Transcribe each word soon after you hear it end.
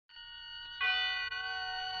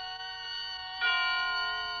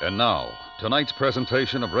And now, tonight's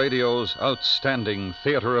presentation of radio's outstanding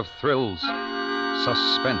theater of thrills,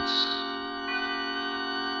 Suspense.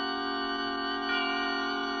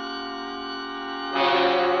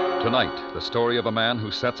 Tonight, the story of a man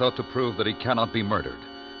who sets out to prove that he cannot be murdered,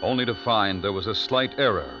 only to find there was a slight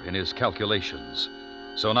error in his calculations.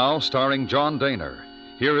 So now, starring John Dehner,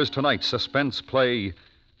 here is tonight's suspense play,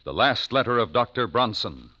 The Last Letter of Dr.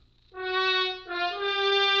 Bronson.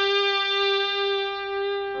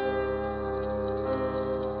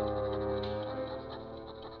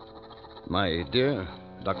 My dear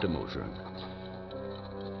Dr. Mosher,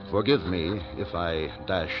 forgive me if I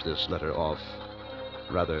dash this letter off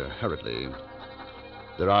rather hurriedly.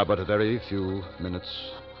 There are but a very few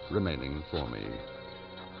minutes remaining for me.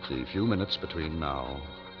 The few minutes between now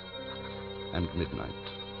and midnight.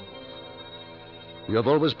 You have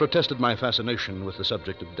always protested my fascination with the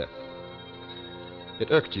subject of death.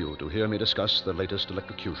 It irked you to hear me discuss the latest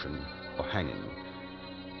electrocution or hanging.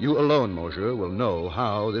 You alone, Mosher, will know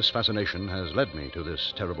how this fascination has led me to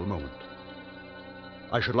this terrible moment.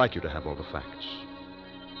 I should like you to have all the facts.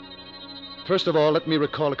 First of all, let me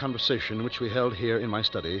recall a conversation which we held here in my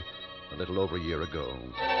study a little over a year ago.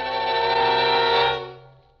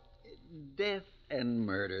 Death and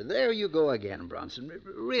murder. There you go again, Bronson.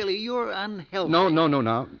 Really, you're unhealthy. No.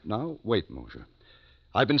 Now, wait, Mosher.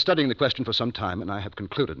 I've been studying the question for some time, and I have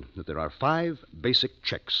concluded that there are 5 basic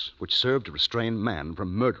checks which serve to restrain man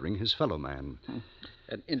from murdering his fellow man.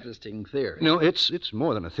 An interesting theory. No, it's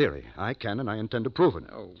more than a theory. I can and I intend to prove it.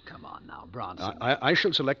 Oh, come on now, Bronson. I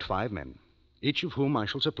shall select 5 men, each of whom I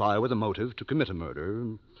shall supply with a motive to commit a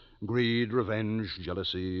murder. Greed, revenge,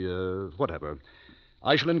 jealousy, whatever.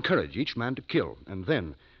 I shall encourage each man to kill, and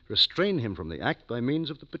then restrain him from the act by means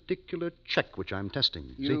of the particular check which I'm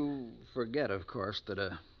testing. You forget, of course, that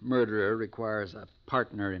a murderer requires a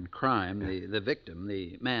partner in crime, the victim,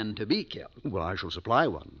 the man to be killed. Well, I shall supply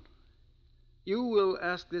one. You will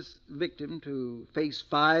ask this victim to face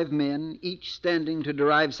 5 men, each standing to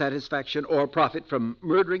derive satisfaction or profit from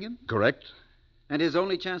murdering him? Correct. And his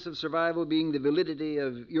only chance of survival being the validity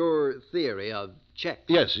of your theory of checks?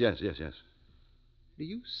 Yes. Do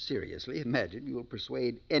you seriously imagine you'll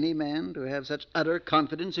persuade any man to have such utter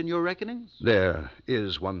confidence in your reckonings? There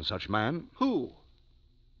is one such man. Who?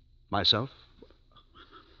 Myself.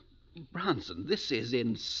 Bronson, this is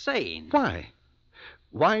insane. Why?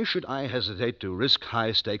 Why should I hesitate to risk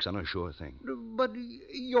high stakes on a sure thing? But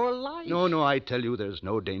your life... No, I tell you there's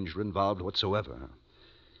no danger involved whatsoever.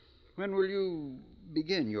 When will you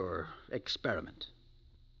begin your experiment?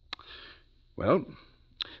 Well,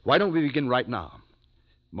 why don't we begin right now?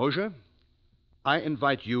 Mosher, I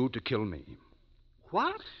invite you to kill me.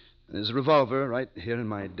 What? There's a revolver right here in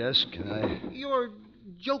my desk, and You're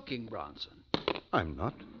joking, Bronson. I'm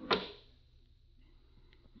not.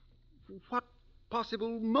 What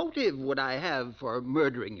possible motive would I have for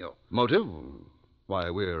murdering you? Motive? Why,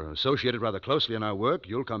 we're associated rather closely in our work.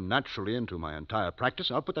 You'll come naturally into my entire practice.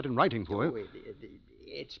 I'll put that in writing for you.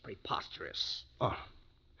 It's preposterous. Oh.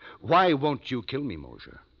 Why won't you kill me,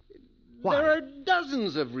 Mosher? Why? There are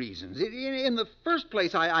dozens of reasons. In the first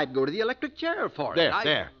place, I'd go to the electric chair for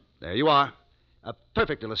it. There you are. A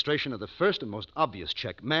perfect illustration of the first and most obvious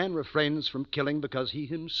check. Man refrains from killing because he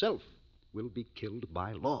himself will be killed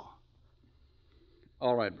by law.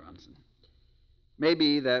 All right, Bronson.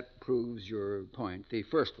 Maybe that proves your point, the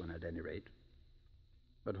first one at any rate.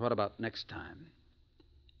 But what about next time?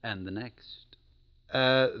 And the next?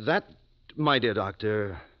 That, my dear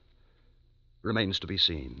doctor, remains to be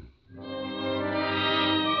seen.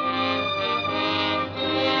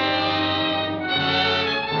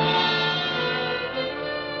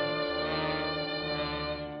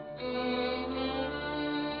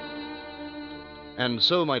 And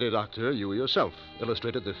so, my dear doctor, you yourself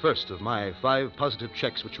illustrated the first of my 5 positive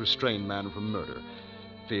checks which restrain man from murder.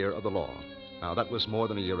 Fear of the law. Now, that was more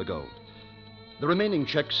than a year ago. The remaining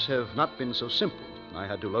checks have not been so simple. I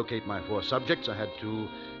had to locate my 4 subjects. I had to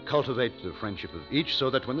cultivate the friendship of each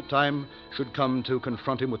so that when the time should come to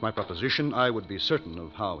confront him with my proposition, I would be certain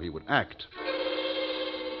of how he would act.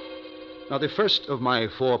 Now, the first of my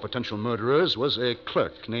 4 potential murderers was a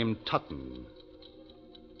clerk named Tutton.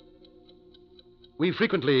 We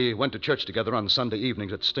frequently went to church together on Sunday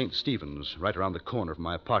evenings at St. Stephen's, right around the corner from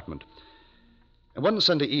my apartment. And one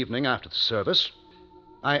Sunday evening after the service,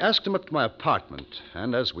 I asked him up to my apartment,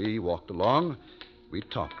 and as we walked along, we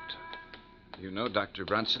talked. You know, Dr.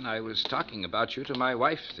 Bronson, I was talking about you to my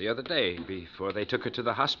wife the other day before they took her to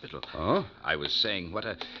the hospital. Oh? I was saying what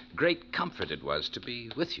a great comfort it was to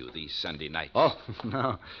be with you these Sunday nights. Oh,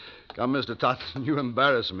 now, come, Mr. Tutton, you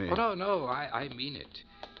embarrass me. Oh, no, I mean it.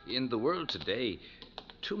 In the world today,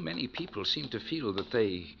 too many people seem to feel that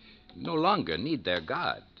they no longer need their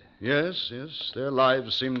God. Yes. Their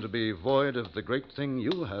lives seem to be void of the great thing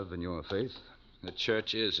you have in your faith. The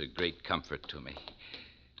church is a great comfort to me.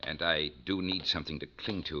 And I do need something to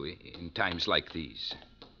cling to in times like these.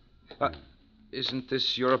 Isn't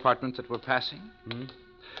this your apartment that we're passing? Hmm?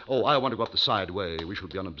 Oh, I want to go up the side way. We shall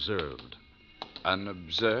be unobserved.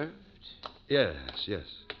 Unobserved? Yes.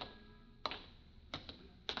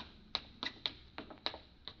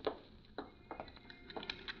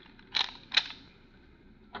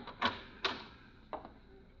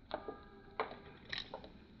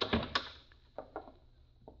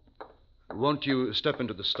 Won't you step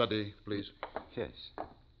into the study, please? Yes.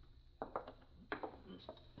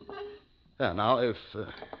 Now, if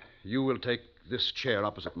you will take this chair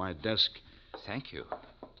opposite my desk. Thank you.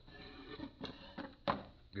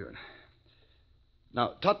 Good.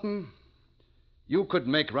 Now, Tutton, you could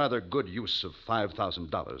make rather good use of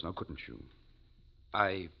 $5,000, now, couldn't you?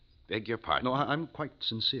 I beg your pardon? No, I'm quite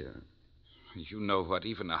sincere. You know what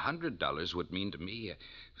even $100 would mean to me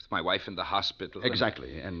with my wife in the hospital.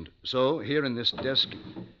 Exactly. And so, here in this desk,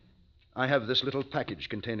 I have this little package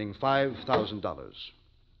containing $5,000.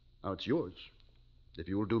 Now, it's yours, if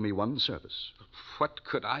you will do me one service. What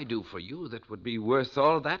could I do for you that would be worth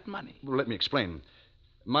all that money? Well, let me explain.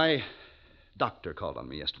 My doctor called on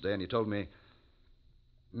me yesterday, and he told me,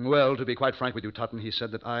 well, to be quite frank with you, Tutton, he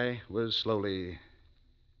said that I was slowly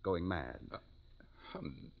going mad.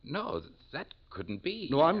 No, that couldn't be.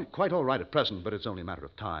 No, I'm quite all right at present, but it's only a matter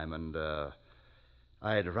of time, and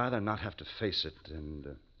I'd rather not have to face it.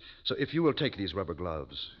 And so if you will take these rubber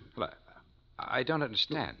gloves. Well, I don't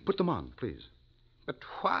understand. Put them on, please. But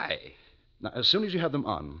why? Now, as soon as you have them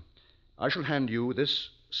on, I shall hand you this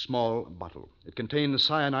small bottle. It contains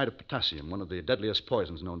cyanide of potassium, one of the deadliest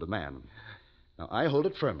poisons known to man. Now, I hold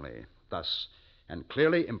it firmly, thus, and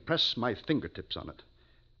clearly impress my fingertips on it.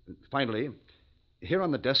 Finally, here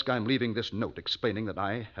on the desk, I'm leaving this note explaining that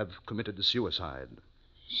I have committed suicide.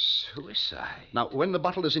 Suicide? Now, when the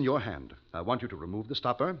bottle is in your hand, I want you to remove the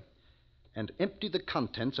stopper and empty the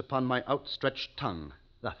contents upon my outstretched tongue.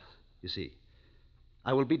 Thus, you see.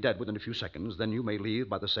 I will be dead within a few seconds. Then you may leave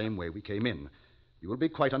by the same way we came in. You will be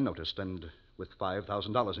quite unnoticed and with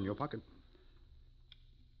 $5,000 in your pocket.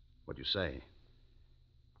 What do you say?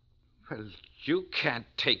 Well, you can't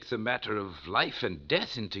take the matter of life and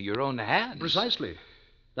death into your own hands. Precisely.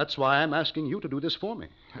 That's why I'm asking you to do this for me.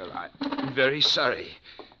 Well, I'm very sorry.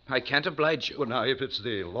 I can't oblige you. Well, now, if it's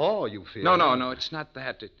the law you fear... No, it's not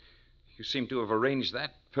that. You seem to have arranged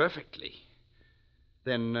that perfectly.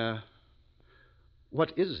 Then,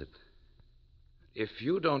 what is it? If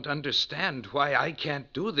you don't understand why I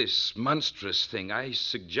can't do this monstrous thing, I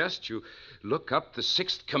suggest you look up the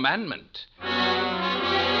 6th commandment.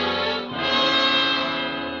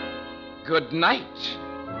 Good night.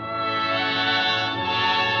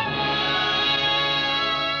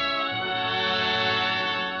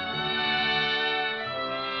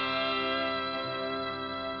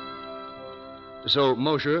 So,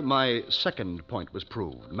 Mosher, my second point was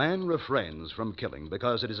proved. Man refrains from killing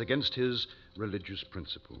because it is against his religious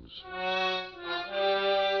principles.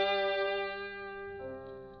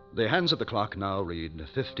 The hands of the clock now read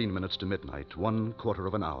 15 minutes to midnight, 1/4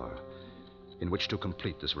 of an hour, in which to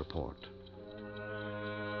complete this report.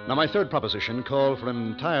 Now, my third proposition called for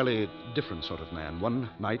an entirely different sort of man. One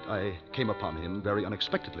night I came upon him very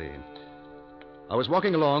unexpectedly. I was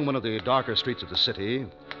walking along one of the darker streets of the city.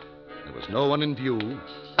 There was no one in view.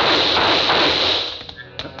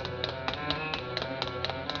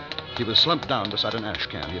 He was slumped down beside an ash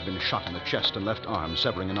can. He had been shot in the chest and left arm,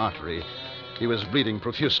 severing an artery. He was bleeding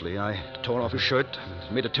profusely. I tore off his shirt,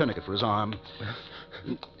 made a tourniquet for his arm.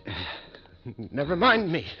 Never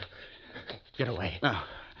mind me. Get away. Now,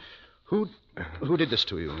 who did this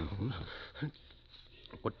to you?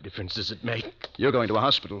 What difference does it make? You're going to a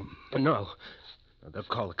hospital. No. They'll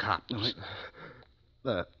call the cops.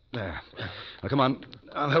 There. Now, come on.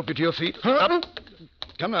 I'll help you to your feet. Huh?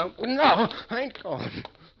 Come now. No, I ain't going.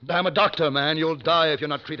 I'm a doctor, man. You'll die if you're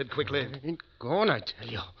not treated quickly. I ain't going, I tell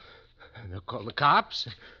you. They'll call the cops.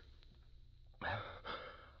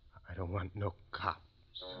 I don't want no cops.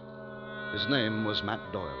 His name was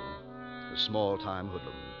Matt Doyle, a small-time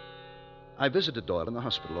hoodlum. I visited Doyle in the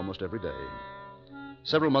hospital almost every day.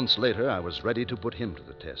 Several months later, I was ready to put him to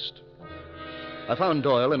the test. I found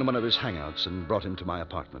Doyle in one of his hangouts and brought him to my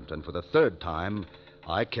apartment, and for the third time,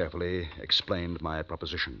 I carefully explained my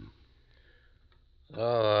proposition.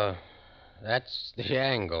 So, that's the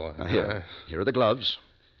angle. Now, here are the gloves.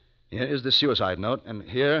 Here is the suicide note, and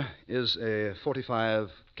here is a .45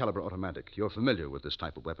 caliber automatic. You're familiar with this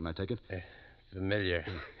type of weapon, I take it? familiar.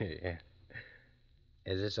 Yeah.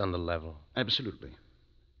 Is this on the level? Absolutely.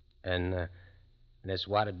 And this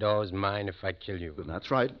water door is mine if I kill you.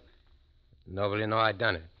 That's right. Nobody know I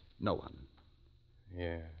done it. No one.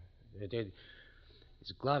 Yeah. These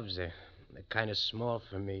gloves, they're kind of small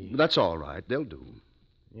for me. That's all right. They'll do.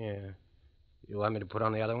 Yeah. You want me to put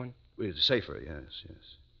on the other one? It's safer, yes.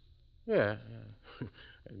 Yeah.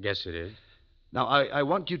 I guess it is. Now, I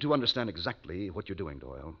want you to understand exactly what you're doing,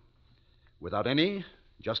 Doyle. Without any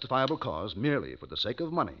justifiable cause, merely for the sake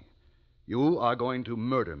of money, you are going to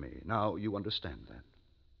murder me. Now, you understand that.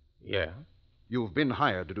 Yeah. You've been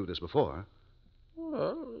hired to do this before.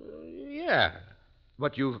 Well, yeah.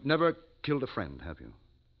 But you've never killed a friend, have you?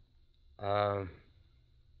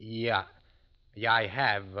 Yeah. Yeah, I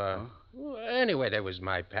have. Well, anyway, they was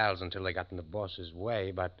my pals until they got in the boss's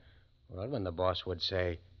way. But, well, when the boss would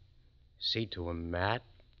say, see to him, Matt,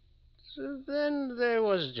 so then there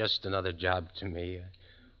was just another job to me.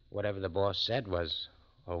 Whatever the boss said was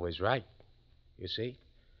always right, you see?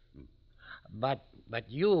 But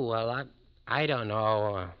you, well, I don't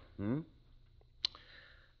know.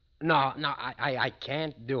 No, I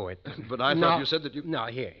can't do it. But I thought you said that you... No,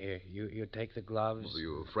 here, you take the gloves. Are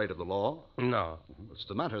you afraid of the law? No. What's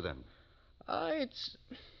the matter, then? It's...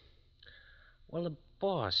 Well, the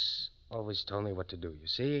boss always told me what to do, you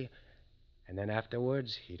see? And then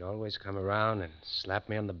afterwards, he'd always come around and slap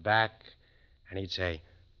me on the back, and he'd say,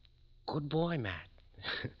 good boy, Matt.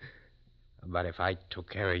 But if I took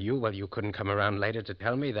care of you, well, you couldn't come around later to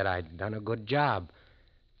tell me that I'd done a good job.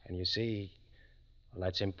 And you see, well,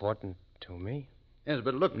 that's important to me. Yes,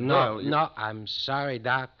 but look, No, Doyle, no, I'm sorry,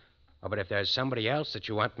 Doc. Oh, but if there's somebody else that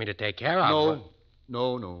you want me to take care of...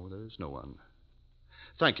 No, there's no one.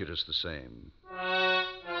 Thank you just the same.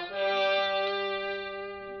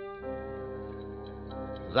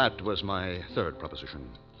 That was my third proposition.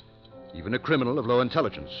 Even a criminal of low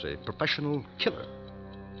intelligence, a professional killer,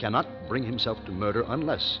 cannot bring himself to murder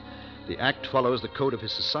unless the act follows the code of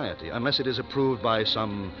his society, unless it is approved by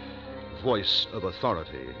some voice of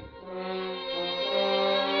authority.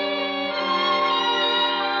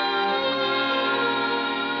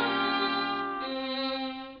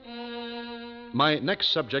 My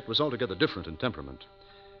next subject was altogether different in temperament.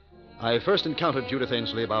 I first encountered Judith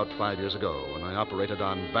Ainsley about 5 years ago when I operated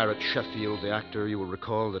on Barrett Sheffield, the actor. You will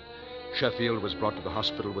recall that Sheffield was brought to the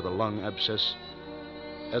hospital with a lung abscess.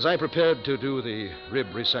 As I prepared to do the rib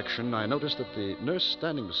resection, I noticed that the nurse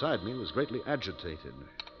standing beside me was greatly agitated.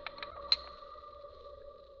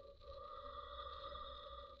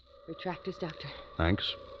 Retractors, Doctor.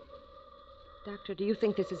 Thanks. Doctor, do you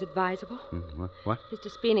think this is advisable? What? His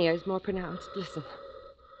dyspnea is more pronounced. Listen.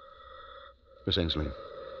 Miss Ainsley,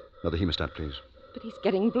 another hemostat, please. But he's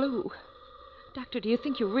getting blue. Doctor, do you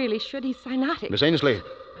think you really should? He's cyanotic. Miss Ainsley.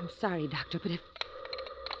 I'm sorry, Doctor, but if...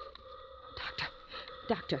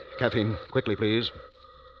 Doctor. Caffeine, quickly, please.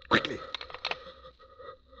 Quickly.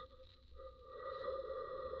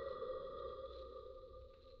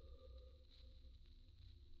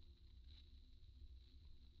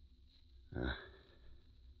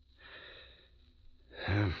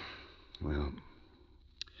 Well,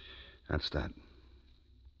 that's that.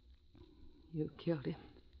 You killed him.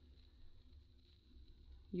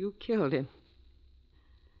 You killed him.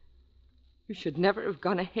 You should never have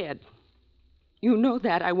gone ahead. You know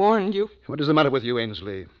that. I warned you. What is the matter with you,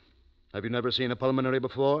 Ainsley? Have you never seen a pulmonary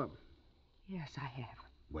before? Yes, I have.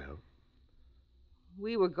 Well?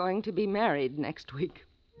 We were going to be married next week.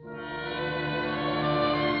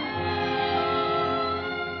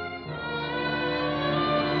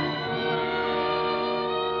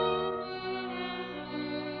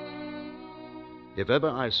 If ever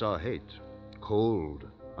I saw hate, cold,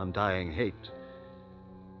 undying hate,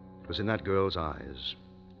 it was in that girl's eyes.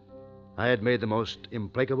 I had made the most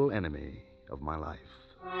implacable enemy of my life.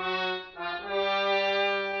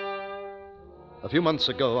 A few months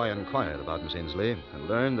ago, I inquired about Miss Ainsley and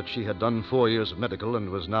learned that she had done 4 years of medical and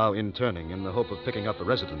was now interning in the hope of picking up a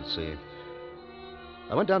residency.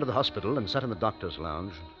 I went down to the hospital and sat in the doctor's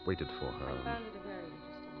lounge, waited for her.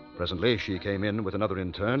 Presently, she came in with another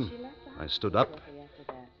intern. I stood up,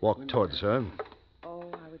 walked towards her.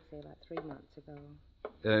 Oh, I would say about 3 months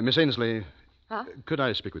ago. Miss Ainsley, Huh? Could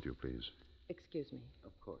I speak with you, please? Excuse me.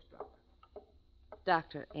 Of course, Doctor.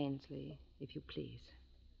 Dr. Ainsley, if you please.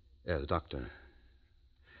 Yes, Doctor.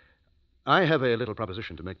 I have a little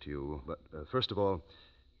proposition to make to you, but first of all,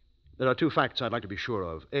 there are 2 facts I'd like to be sure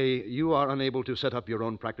of. A, you are unable to set up your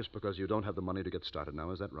own practice because you don't have the money to get started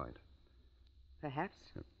now. Is that right? Perhaps.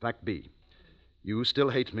 Fact B, you still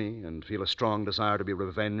hate me and feel a strong desire to be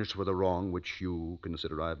revenged for the wrong which you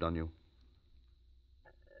consider I have done you.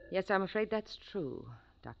 Yes, I'm afraid that's true,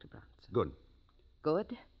 Dr. Bronson. Good.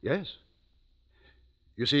 Good? Yes.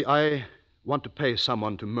 You see, I want to pay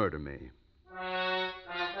someone to murder me.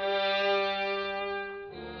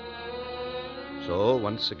 So,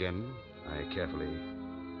 once again, I carefully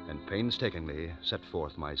and painstakingly set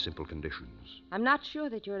forth my simple conditions. I'm not sure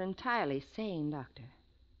that you're entirely sane, Doctor.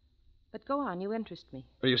 But go on, you interest me.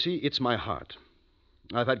 You see, it's my heart.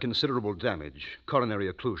 I've had considerable damage.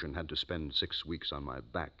 Coronary occlusion. Had to spend 6 weeks on my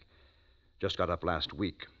back. Just got up last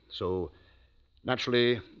week. So,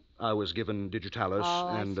 naturally, I was given digitalis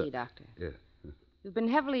and... I see, Doctor. Yeah. You've been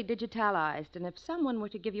heavily digitalized, and if someone were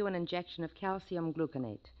to give you an injection of calcium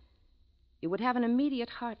gluconate, you would have an immediate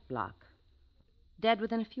heart block. Dead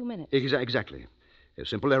within a few minutes. Exactly. A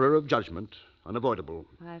simple error of judgment. Unavoidable.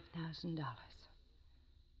 $5,000.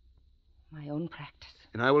 My own practice.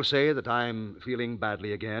 And I will say that I'm feeling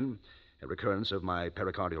badly again. A recurrence of my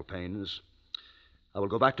pericardial pains. I will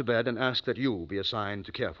go back to bed and ask that you be assigned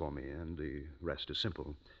to care for me, and the rest is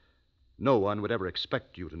simple. No one would ever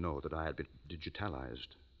expect you to know that I had been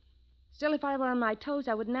digitalized. Still, if I were on my toes,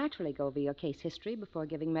 I would naturally go over your case history before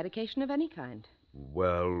giving medication of any kind.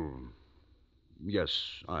 Well,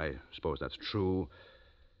 yes, I suppose that's true.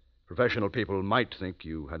 Professional people might think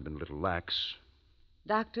you had been a little lax.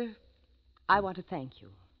 Doctor, I want to thank you.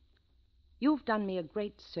 You've done me a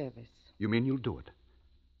great service. You mean you'll do it?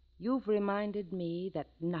 You've reminded me that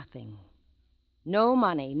nothing, no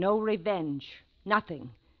money, no revenge,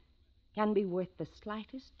 nothing, can be worth the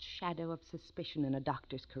slightest shadow of suspicion in a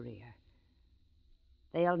doctor's career.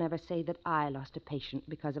 They'll never say that I lost a patient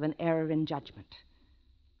because of an error in judgment.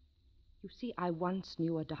 You see, I once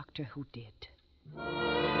knew a doctor who did.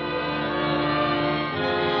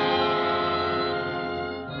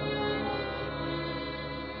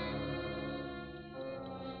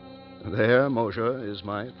 There, Moshe, is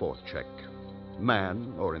my 4th check.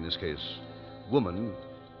 Man, or in this case, woman,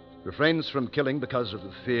 refrains from killing because of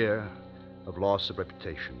the fear of loss of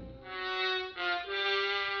reputation.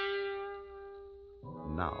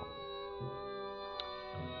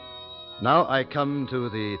 Now I come to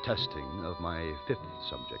the testing of my 5th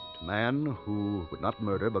subject, man who would not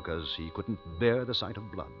murder because he couldn't bear the sight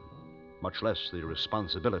of blood, much less the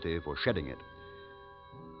responsibility for shedding it.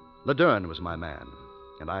 Laderne was my man,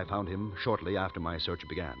 and I found him shortly after my search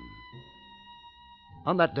began.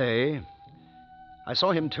 On that day, I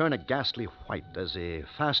saw him turn a ghastly white as a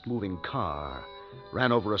fast-moving car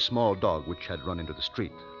ran over a small dog which had run into the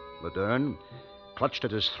street. Laderne clutched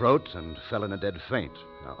at his throat and fell in a dead faint.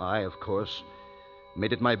 Now, I, of course,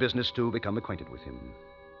 made it my business to become acquainted with him.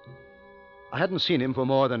 I hadn't seen him for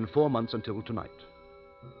more than 4 months until tonight.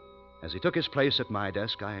 As he took his place at my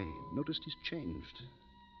desk, I noticed he's changed.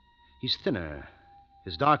 He's thinner.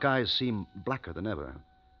 His dark eyes seem blacker than ever.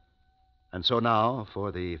 And so now,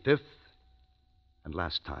 for the 5th and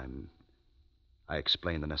last time, I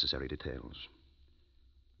explain the necessary details.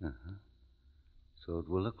 Uh-huh. So it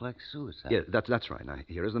will look like suicide. Yeah, that's right. Now,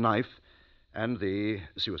 here is the knife and the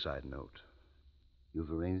suicide note.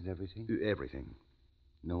 You've arranged everything? Everything.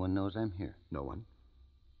 No one knows I'm here? No one.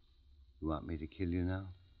 You want me to kill you now?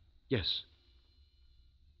 Yes.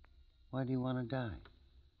 Why do you want to die?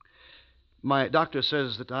 My doctor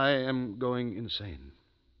says that I am going insane.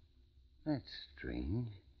 That's strange.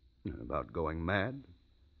 About going mad?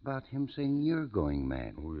 About him saying you're going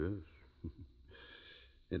mad. Oh, yes.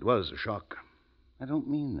 It was a shock. I don't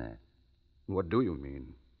mean that. What do you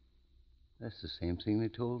mean? That's the same thing they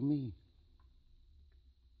told me.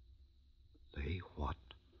 They what?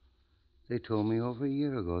 They told me over a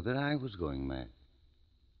year ago that I was going mad.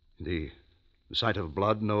 The sight of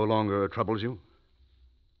blood no longer troubles you?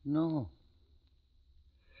 No.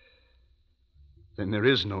 Then there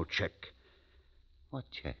is no check. What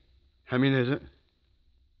check? I mean, is it?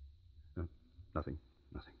 No, nothing.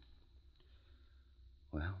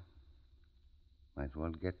 Well, might as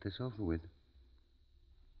well get this over with.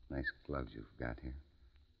 Nice gloves you've got here.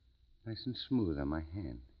 Nice and smooth on my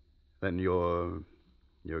hand. Then you're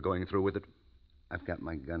going through with it? I've got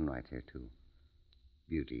my gun right here, too.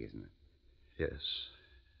 Beauty, isn't it? Yes.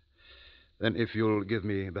 Then if you'll give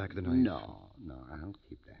me back the knife. No, I'll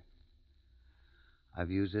keep that.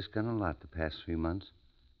 I've used this gun a lot the past 3 months.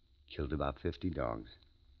 Killed about 50 dogs.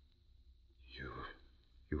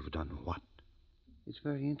 You've done what? It's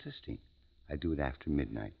very interesting. I do it after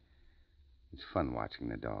midnight. It's fun watching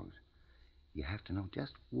the dogs. You have to know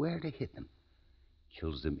just where to hit them.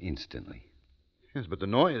 Kills them instantly. Yes, but the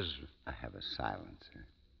noise... I have a silencer.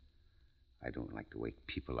 I don't like to wake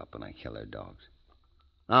people up when I kill their dogs.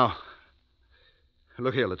 Now,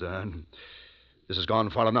 look here, Laderne. This has gone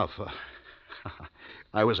far enough.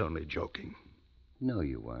 I was only joking. No,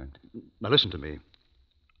 you weren't. Now, listen to me.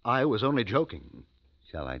 I was only joking.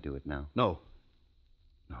 Shall I do it now? No.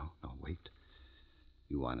 No, wait.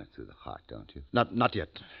 You want it through the heart, don't you? Not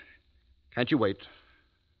yet. Can't you wait?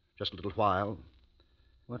 Just a little while.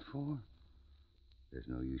 What for? There's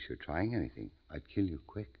no use your trying anything. I'd kill you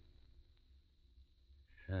quick.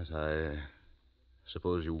 Yes, I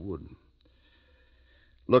suppose you would.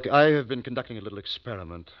 Look, I have been conducting a little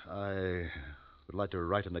experiment. I would like to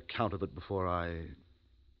write an account of it before I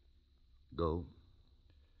go.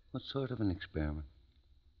 What sort of an experiment?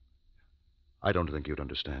 I don't think you'd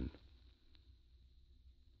understand.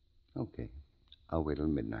 Okay. I'll wait till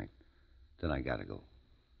midnight. Then I gotta go.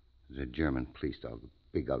 There's a German police dog, a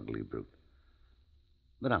big ugly brute.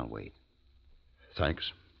 But I'll wait.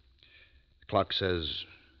 Thanks. The clock says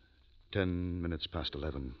 10 minutes past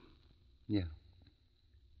 11. Yeah.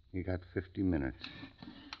 You got 50 minutes.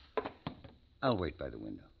 I'll wait by the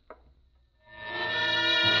window.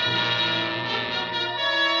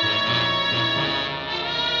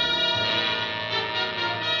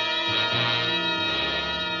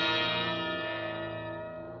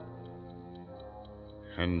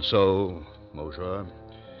 And so, Mosher,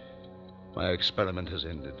 my experiment has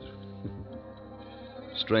ended.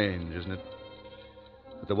 Strange, isn't it?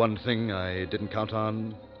 But the one thing I didn't count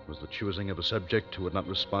on was the choosing of a subject who would not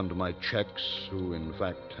respond to my checks, who, in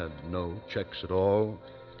fact, had no checks at all.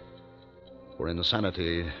 For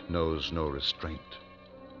insanity knows no restraint.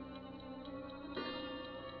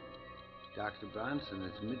 Dr. Bronson,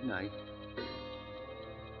 it's midnight.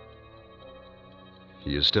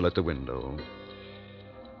 He is still at the window.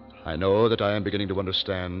 I know that I am beginning to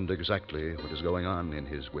understand exactly what is going on in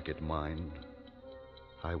his wicked mind.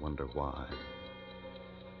 I wonder why.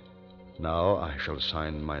 Now I shall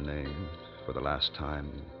sign my name for the last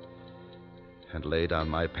time and lay down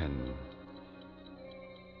my pen.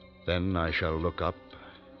 Then I shall look up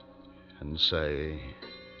and say,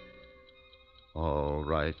 "All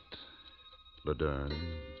right, Laderne."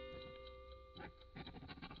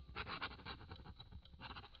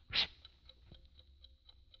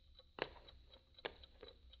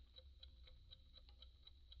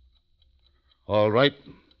 All right,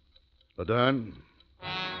 Laderne.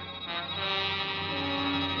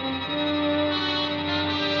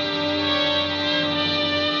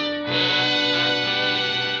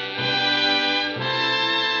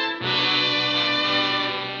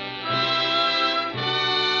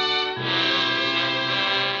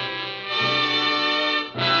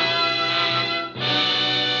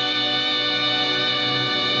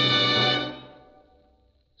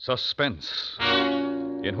 Suspense,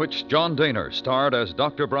 in which John Dehner starred as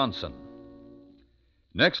Dr. Bronson.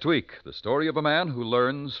 Next week, the story of a man who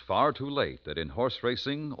learns far too late that in horse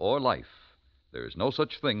racing or life, there's no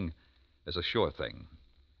such thing as a sure thing.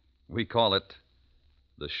 We call it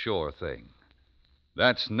the sure thing.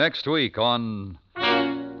 That's next week on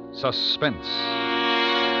Suspense.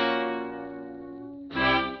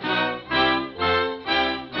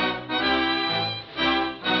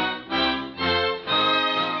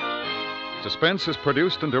 Suspense is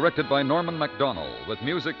produced and directed by Norman MacDonald, with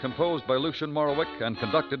music composed by Lucian Morowick and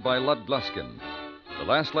conducted by Lud Gluskin. The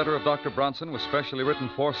Last Letter of Dr. Bronson was specially written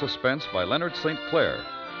for Suspense by Leonard St. Clair,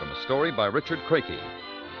 from a story by Richard Crakey.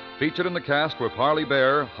 Featured in the cast were Parley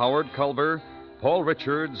Bear, Howard Culver, Paul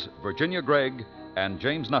Richards, Virginia Gregg, and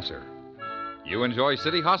James Nusser. You enjoy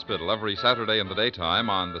City Hospital every Saturday in the daytime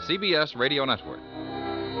on the CBS Radio Network.